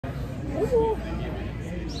Ooh.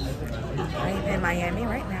 I'm in Miami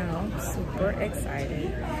right now, super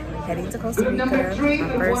excited. Heading to Costa Rica, my first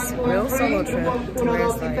real solo trip to where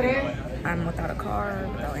it's like I'm without a car,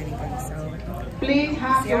 without anything, so please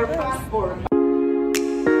have your passport.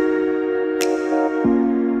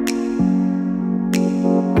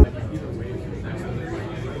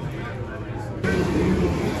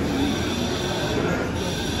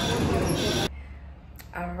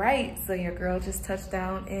 All right, so your girl just touched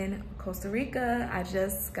down in Costa Rica. I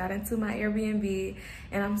just got into my Airbnb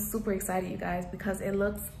and I'm super excited, you guys, because it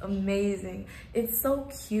looks amazing. It's so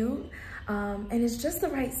cute and it's just the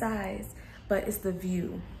right size, but it's the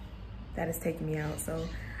view that is taking me out. So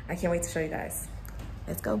I can't wait to show you guys.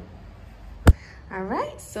 Let's go. All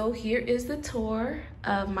right, so here is the tour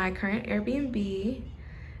of my current Airbnb.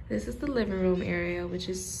 This is the living room area, which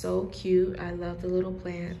is so cute. I love the little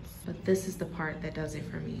plants, but this is the part that does it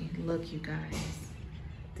for me. Look, you guys,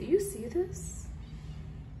 do you see this?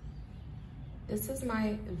 This is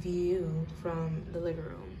my view from the living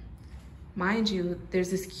room. Mind you,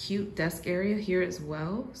 there's this cute desk area here as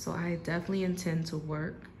well, so I definitely intend to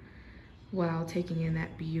work while taking in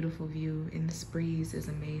that beautiful view, and this breeze is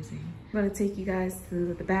amazing. I'm gonna take you guys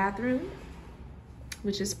to the bathroom,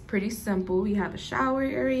 which is pretty simple. You have a shower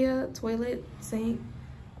area, toilet, sink,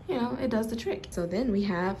 you know, it does the trick. So then we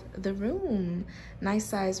have the room. Nice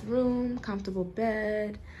size room, comfortable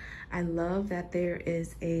bed. I love that there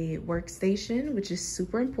is a workstation, which is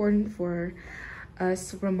super important for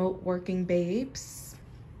us remote working babes.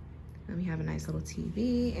 And we have a nice little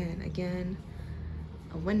TV, and again,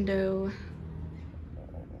 a window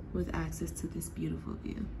with access to this beautiful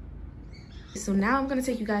view. So now I'm gonna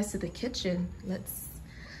take you guys to the kitchen. Let's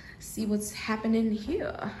see what's happening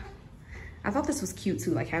here. I thought this was cute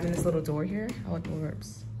too, like having this little door here. Oh,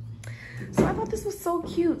 adorbs. So I thought this was so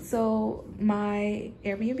cute. So my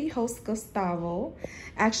Airbnb host, Gustavo,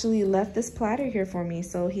 actually left this platter here for me.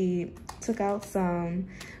 So he took out some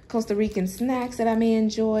Costa Rican snacks that I may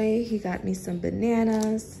enjoy. He got me some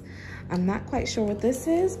bananas. I'm not quite sure what this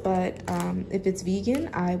is, but if it's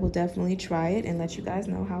vegan, I will definitely try it and let you guys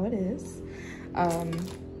know how it is.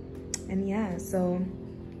 And yeah, so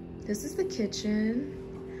this is the kitchen.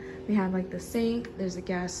 We have like the sink, there's a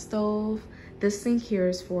gas stove. This sink here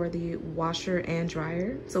is for the washer and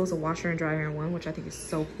dryer. So it's a washer and dryer in one, which I think is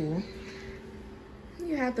so cool.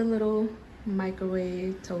 You have the little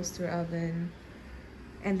microwave, toaster oven,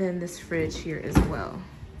 and then this fridge here as well.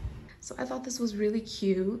 So I thought this was really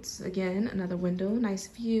cute. Again, another window, nice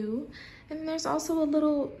view. And there's also a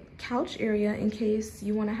little couch area in case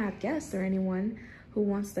you want to have guests or anyone who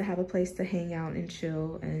wants to have a place to hang out and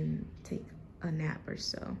chill and take a nap or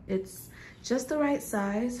so. It's just the right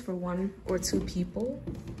size for 1 or 2 people.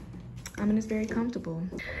 I mean, it's very comfortable.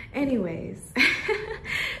 Anyways,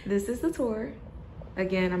 this is the tour.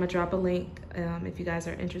 Again, I'm gonna drop a link if you guys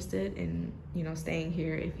are interested in, you know, staying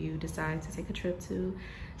here if you decide to take a trip to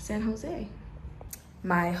San Jose.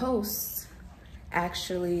 My host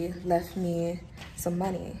actually left me some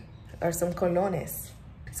money, or some colones.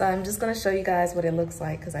 So I'm just gonna show you guys what it looks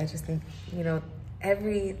like, because I just think, you know,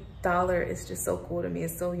 every dollar is just so cool to me.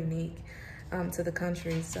 It's so unique to the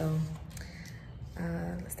country. So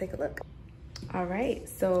let's take a look. All right,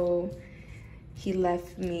 so he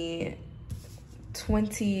left me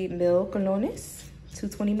 20 mil colones,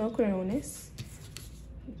 220 mil colones,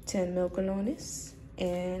 10 mil colones,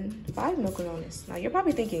 and 5 mil colones. Now you're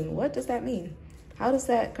probably thinking, what does that mean? How does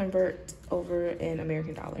that convert over in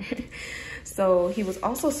American dollar? So he was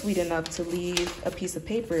also sweet enough to leave a piece of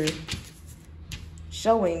paper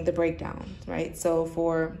showing the breakdown, right? So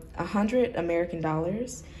for 100 American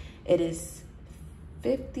dollars, it is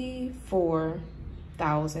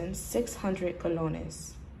 54,600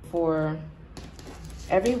 colones. For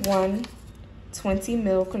every 20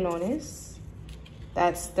 mil colones,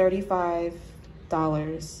 that's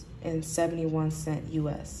 $35.71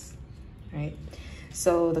 US, right?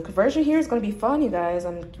 So the conversion here is gonna be fun, you guys.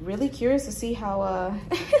 I'm really curious to see how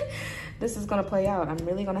this is gonna play out. I'm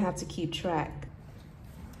really gonna have to keep track.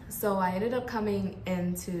 So I ended up coming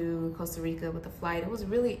into Costa Rica with a flight. It was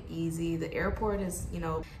really easy. The airport is, you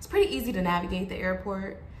know, it's pretty easy to navigate the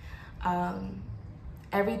airport.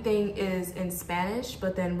 Everything is in Spanish,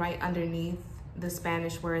 but then right underneath the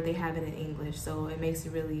Spanish word, they have it in English. So it makes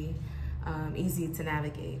it really easy to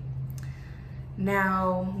navigate.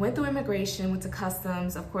 Now, went through immigration, went to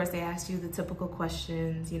customs. Of course, they asked you the typical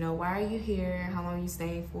questions, you know, why are you here? How long are you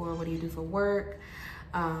staying for? What do you do for work?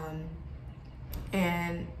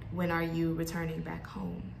 And when are you returning back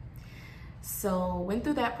home? So went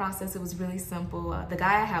through that process. It was really simple. The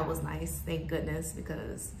guy I had was nice, thank goodness,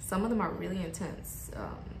 because some of them are really intense,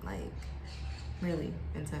 like really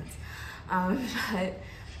intense. But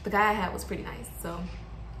the guy I had was pretty nice. So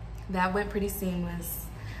that went pretty seamless.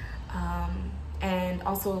 And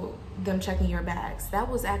also them checking your bags. That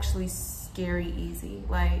was actually scary easy.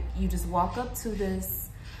 Like, you just walk up to this,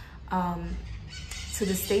 to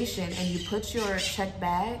the station, and you put your checked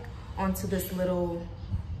bag onto this little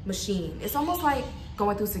machine. It's almost like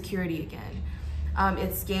going through security again.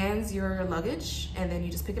 It scans your luggage, and then you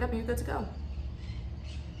just pick it up and you're good to go.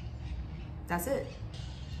 That's it.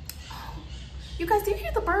 Oh, you guys, do you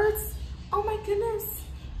hear the birds? Oh my goodness.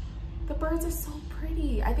 The birds are so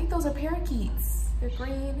pretty. I think those are parakeets. They're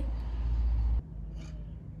green.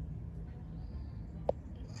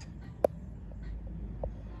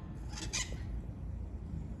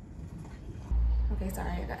 Okay, sorry,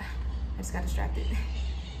 I just got distracted.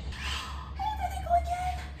 Oh, there they go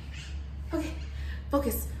again. Okay,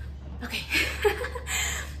 focus. Okay.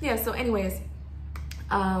 Yeah, so anyways,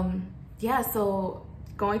 yeah, so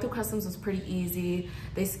going through customs was pretty easy.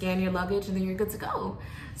 They scan your luggage and then you're good to go.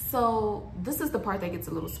 So this is the part that gets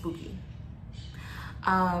a little spooky.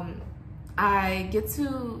 I get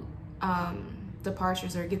to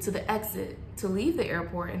departures, or get to the exit to leave the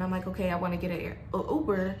airport, and I'm like, okay, I want to get an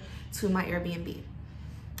Uber to my Airbnb.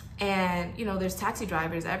 And you know, there's taxi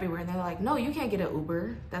drivers everywhere, and they're like, no, you can't get an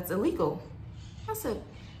Uber, that's illegal. I said,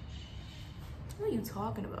 what are you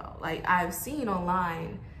talking about? Like, I've seen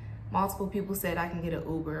online, multiple people said I can get an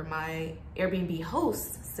Uber. My Airbnb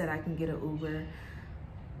host said I can get an Uber.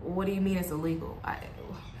 What do you mean it's illegal?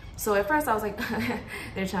 So at first I was like,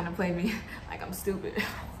 they're trying to play me like I'm stupid,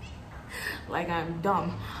 like I'm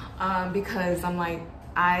dumb, because I'm like,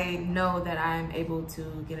 I know that I'm able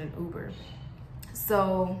to get an Uber.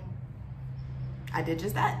 So I did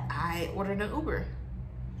just that. I ordered an Uber.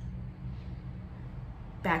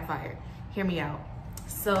 Backfired. Hear me out.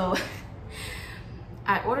 So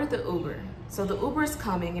I ordered the Uber. So the Uber's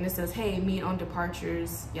coming and it says, hey, meet on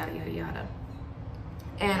departures, yada, yada, yada.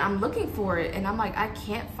 And I'm looking for it and I'm like, I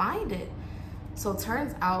can't find it. So it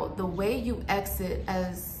turns out the way you exit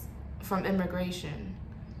from immigration,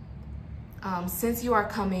 since you are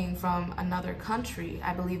coming from another country,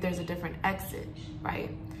 I believe there's a different exit,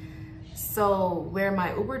 right? So where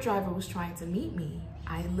my Uber driver was trying to meet me,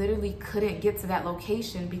 I literally couldn't get to that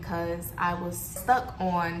location because I was stuck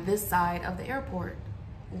on this side of the airport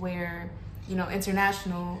where, you know,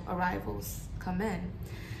 international arrivals come in.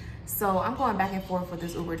 So I'm going back and forth with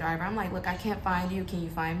this Uber driver. I'm like, look, I can't find you. Can you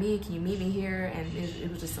find me? Can you meet me here? And it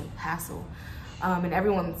was just some hassle. And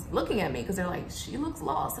everyone's looking at me because they're like, she looks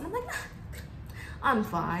lost. And I'm like, I'm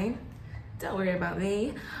fine. Don't worry about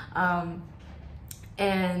me.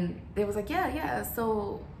 And they was like, yeah.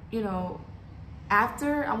 So, you know,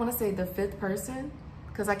 after, I want to say the 5th person,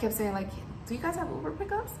 because I kept saying like, do you guys have Uber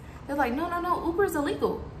pickups? They're like, no, Uber's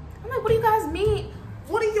illegal. I'm like, what do you guys mean?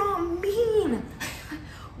 What do y'all mean?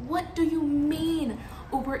 What do you mean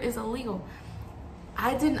Uber is illegal?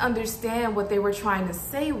 I didn't understand what they were trying to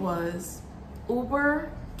say was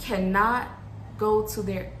Uber cannot go to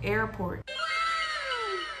their airport.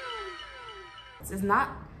 It's not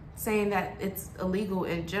saying that it's illegal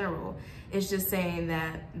in general. It's just saying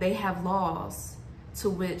that they have laws to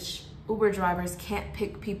which Uber drivers can't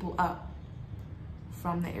pick people up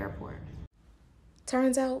from the airport.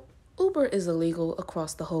 Turns out Uber is illegal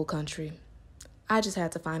across the whole country. I just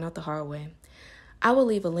had to find out the hard way. I will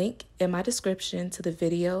leave a link in my description to the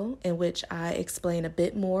video in which I explain a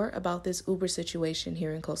bit more about this Uber situation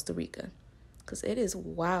here in Costa Rica, because it is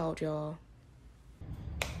wild, y'all.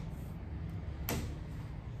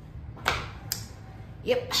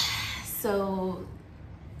 Yep, so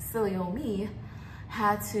silly old me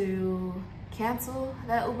had to cancel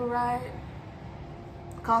that Uber ride.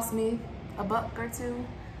 Cost me $1 or $2.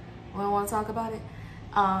 We don't want to talk about it.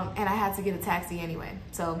 And I had to get a taxi anyway.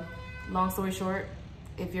 So long story short,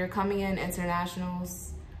 if you're coming in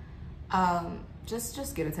internationals,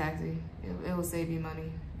 just get a taxi. It will save you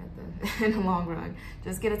money in the long run.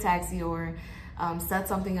 Just get a taxi, or set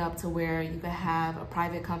something up to where you could have a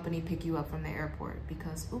private company pick you up from the airport,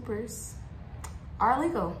 because Ubers are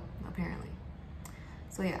illegal apparently.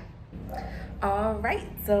 So yeah. All right,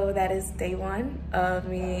 so that is day 1 of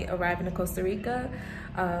me arriving to Costa Rica.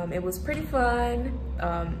 It was pretty fun,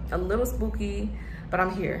 a little spooky, but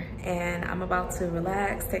I'm here and I'm about to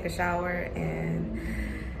relax, take a shower, and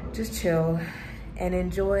just chill and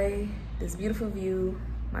enjoy this beautiful view,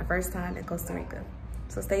 my first time in Costa Rica.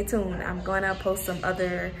 So stay tuned. I'm gonna post some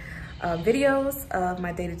other videos of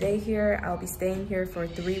my day-to-day here. I'll be staying here for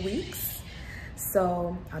 3 weeks.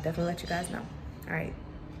 So I'll definitely let you guys know. All right,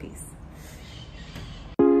 peace.